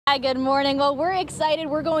Hi, good morning. Well, we're excited.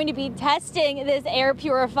 We're going to be testing this air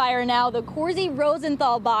purifier now. The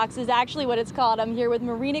Corsi-Rosenthal box is actually what it's called. I'm here with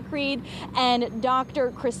Marina Creed and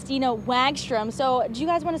Dr. Christina Wagstrom. So do you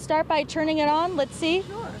guys want to start by turning it on? Let's see.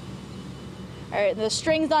 Sure. All right, the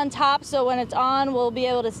string's on top, so when it's on, we'll be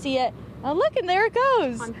able to see it. Oh, look, and there it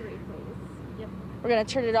goes. On 3, please. Yep. We're going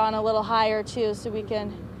to turn it on a little higher, too, so we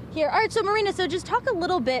can hear. All right, so Marina, so just talk a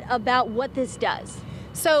little bit about what this does.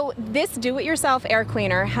 So this do-it-yourself air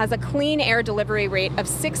cleaner has a clean air delivery rate of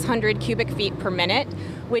 600 cubic feet per minute,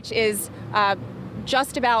 which is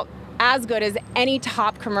just about as good as any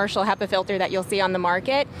top commercial HEPA filter that you'll see on the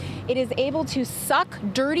market. It is able to suck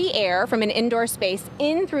dirty air from an indoor space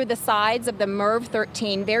in through the sides of the MERV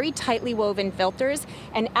 13 very tightly woven filters,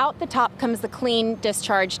 and out the top comes the clean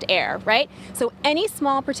discharged air, right? So any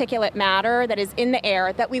small particulate matter that is in the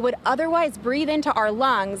air that we would otherwise breathe into our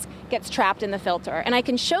lungs gets trapped in the filter. And I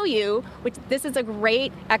can show you, which this is a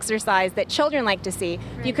great exercise that children like to see.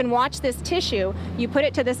 Right. You can watch this tissue, you put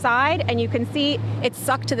it to the side, and you can see it's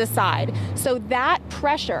sucked to the side. So that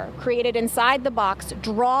pressure created inside the box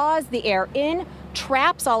draws the air in,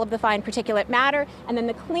 traps all of the fine particulate matter, and then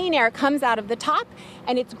the clean air comes out of the top.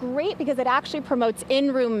 And it's great because it actually promotes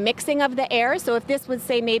in-room mixing of the air. So if this was,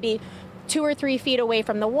 say, maybe 2 or 3 feet away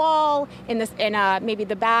from the wall, in maybe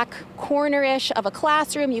the back corner-ish of a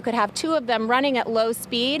classroom, you could have 2 of them running at low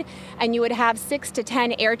speed, and you would have 6 to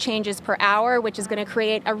 10 air changes per hour, which is going to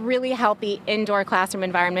create a really healthy indoor classroom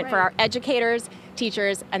environment for our educators,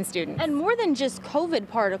 teachers, and students. And more than just COVID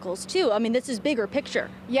particles, too. I mean, this is bigger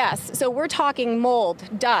picture. Yes, so we're talking mold,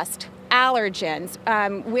 dust, allergens.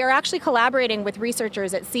 We're actually collaborating with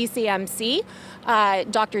researchers at CCMC,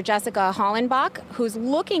 Dr. Jessica Hollenbach, who's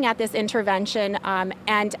looking at this intervention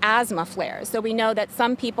and asthma flares. So we know that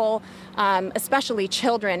some people, especially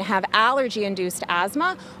children, have allergy-induced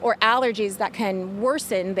asthma or allergies that can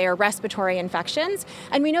worsen their respiratory infections.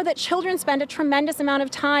 And we know that children spend a tremendous amount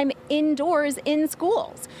of time indoors in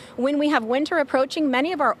schools. When we have winter approaching,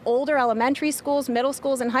 many of our older elementary schools, middle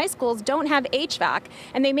schools, and high schools don't have HVAC,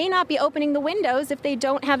 and they may not be opening the windows if they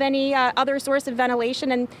don't have any other source of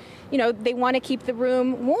ventilation, and they want to keep the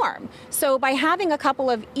room warm. So by having a couple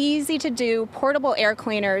of easy to do portable air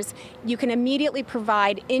cleaners, you can immediately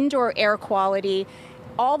provide indoor air quality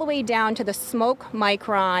all the way down to the smoke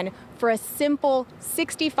micron for a simple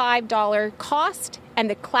 $65 cost, and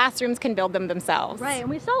the classrooms can build them themselves. Right, and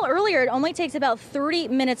we saw earlier it only takes about 30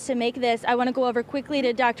 minutes to make this. I want to go over quickly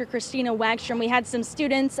to Dr. Christina Wagstrom. We had some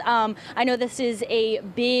students. I know this is a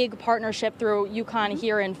big partnership through UConn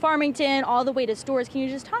here in Farmington, all the way to stores. Can you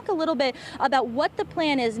just talk a little bit about what the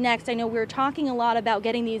plan is next? I know we're talking a lot about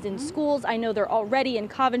getting these in schools. I know they're already in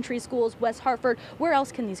Coventry schools, West Hartford. Where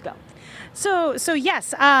else can these go? So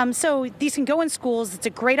yes, so these can go in schools. It's a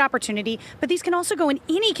great opportunity, but these can also go in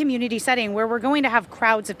any community setting where we're going to have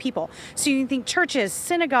crowds of people. So you can think churches,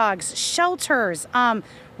 synagogues, shelters,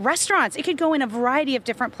 restaurants. It could go in a variety of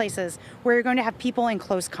different places where you're going to have people in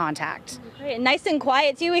close contact. Great. Nice and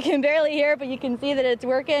quiet too. We can barely hear it, but you can see that it's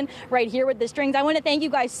working right here with the strings. I want to thank you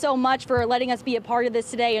guys so much for letting us be a part of this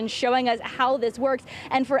today and showing us how this works.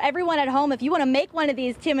 And for everyone at home, if you want to make one of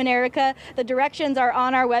these, Tim and Erica, the directions are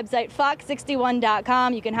on our website,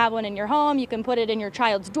 fox61.com. You can have one in your home. You can put it in your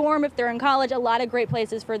child's dorm if they're in college. A lot of great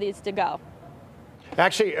places for these to go.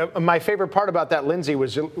 Actually, my favorite part about that, Lindsay,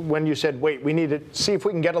 was when you said, wait, we need to see if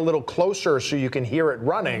we can get a little closer so you can hear it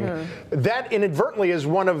running. Mm-hmm. That inadvertently is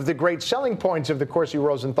one of the great selling points of the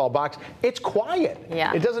Corsi-Rosenthal box. It's quiet.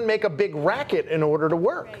 Yeah. It doesn't make a big racket in order to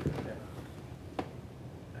work.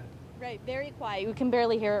 Right, very quiet. You can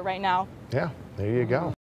barely hear it right now. Yeah, there you go.